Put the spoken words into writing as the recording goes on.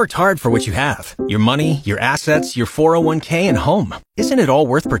Worked hard for what you have. Your money, your assets, your 401k, and home. Isn't it all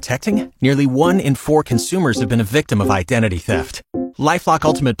worth protecting? Nearly 1 in 4 consumers have been a victim of identity theft. LifeLock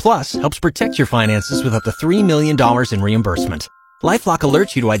Ultimate Plus helps protect your finances with up to $3 million in reimbursement. LifeLock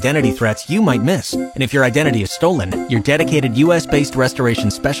alerts you to identity threats you might miss. And if your identity is stolen, your dedicated U.S.-based restoration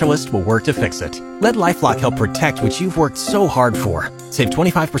specialist will work to fix it. Let LifeLock help protect what you've worked so hard for. Save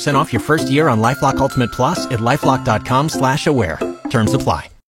 25% off your first year on LifeLock Ultimate Plus at LifeLock.com/aware. Terms apply.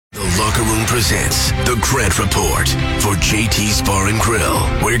 The Locker Room presents The Grant Report for JT's Bar and Grill,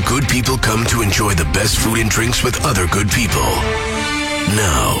 where good people come to enjoy the best food and drinks with other good people.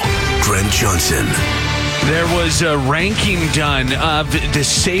 Now, Grant Johnson. There was a ranking done of the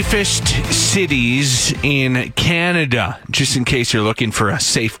safest cities in Canada, just in case you're looking for a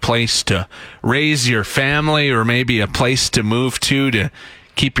safe place to raise your family or maybe a place to move to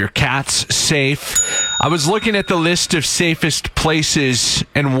keep your cats safe. I was looking at the list of safest places,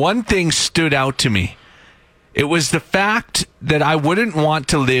 and one thing stood out to me. It was the fact that I wouldn't want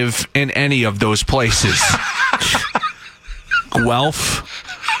to live in any of those places. Guelph,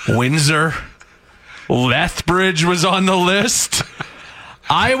 Windsor, Lethbridge was on the list.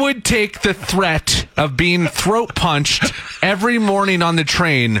 I would take the threat of being throat punched every morning on the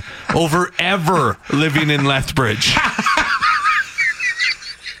train over ever living in Lethbridge.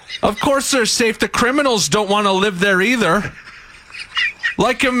 Of course they're safe. The criminals don't want to live there either.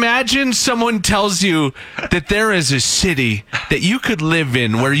 Like, imagine someone tells you that there is a city that you could live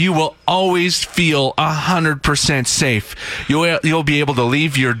in where you will always feel 100% safe. You'll be able to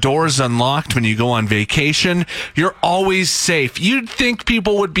leave your doors unlocked when you go on vacation. You're always safe. You'd think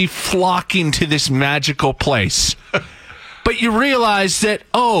people would be flocking to this magical place. But you realize that,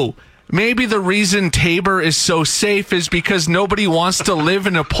 maybe the reason Taber is so safe is because nobody wants to live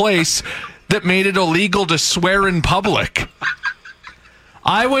in a place that made it illegal to swear in public.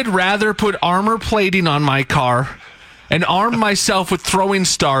 I would rather put armor plating on my car and arm myself with throwing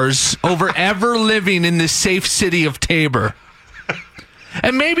stars over ever living in the safe city of Taber.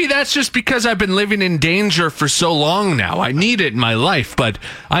 And maybe that's just because I've been living in danger for so long now. I need it in my life, but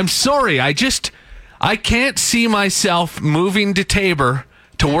I'm sorry. I can't see myself moving to Taber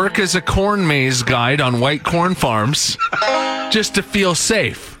to work as a corn maze guide on white corn farms just to feel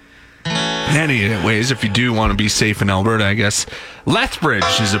safe. Anyways, if you do want to be safe in Alberta, I guess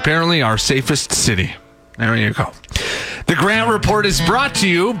Lethbridge is apparently our safest city. There you go. The Grant Report is brought to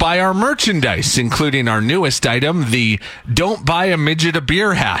you by our merchandise, including our newest item, the Don't Buy a Midget a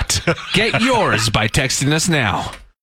Beer hat. Get yours by texting us now.